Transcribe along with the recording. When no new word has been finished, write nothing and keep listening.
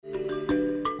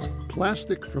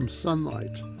Plastic from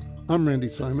sunlight. I'm Randy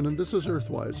Simon, and this is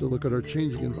Earthwise, a look at our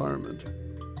changing environment.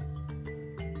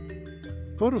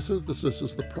 Photosynthesis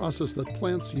is the process that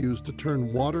plants use to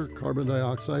turn water, carbon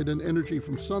dioxide, and energy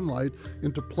from sunlight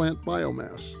into plant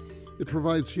biomass. It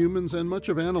provides humans and much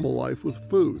of animal life with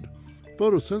food.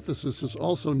 Photosynthesis is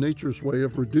also nature's way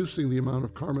of reducing the amount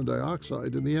of carbon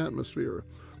dioxide in the atmosphere.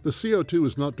 The CO2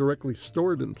 is not directly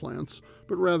stored in plants,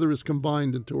 but rather is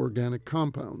combined into organic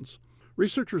compounds.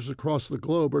 Researchers across the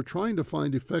globe are trying to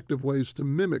find effective ways to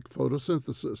mimic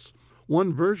photosynthesis.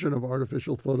 One version of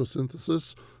artificial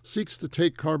photosynthesis seeks to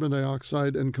take carbon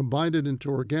dioxide and combine it into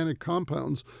organic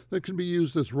compounds that can be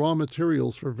used as raw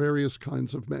materials for various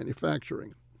kinds of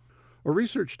manufacturing. A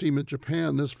research team in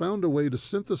Japan has found a way to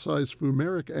synthesize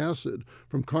fumaric acid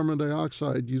from carbon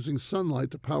dioxide using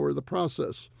sunlight to power the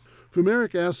process.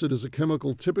 Fumaric acid is a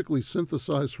chemical typically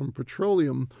synthesized from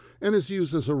petroleum and is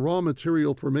used as a raw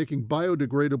material for making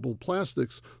biodegradable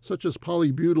plastics such as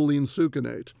polybutylene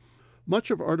succinate.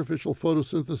 Much of artificial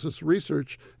photosynthesis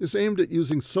research is aimed at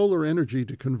using solar energy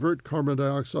to convert carbon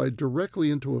dioxide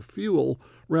directly into a fuel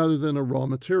rather than a raw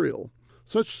material.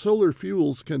 Such solar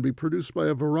fuels can be produced by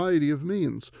a variety of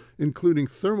means, including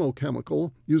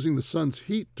thermochemical, using the sun's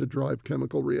heat to drive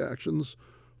chemical reactions,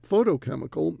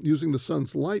 photochemical, using the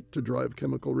sun's light to drive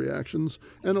chemical reactions,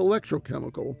 and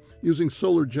electrochemical, using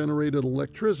solar-generated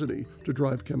electricity to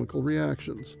drive chemical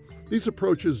reactions. These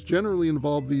approaches generally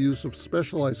involve the use of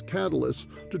specialized catalysts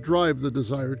to drive the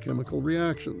desired chemical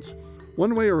reactions.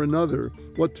 One way or another,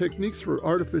 what techniques for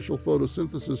artificial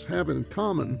photosynthesis have in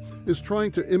common is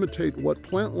trying to imitate what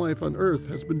plant life on Earth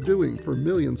has been doing for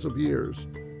millions of years.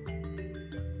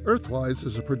 Earthwise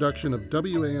is a production of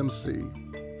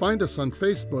WAMC. Find us on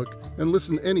Facebook and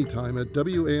listen anytime at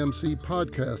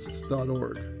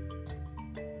WAMCpodcasts.org.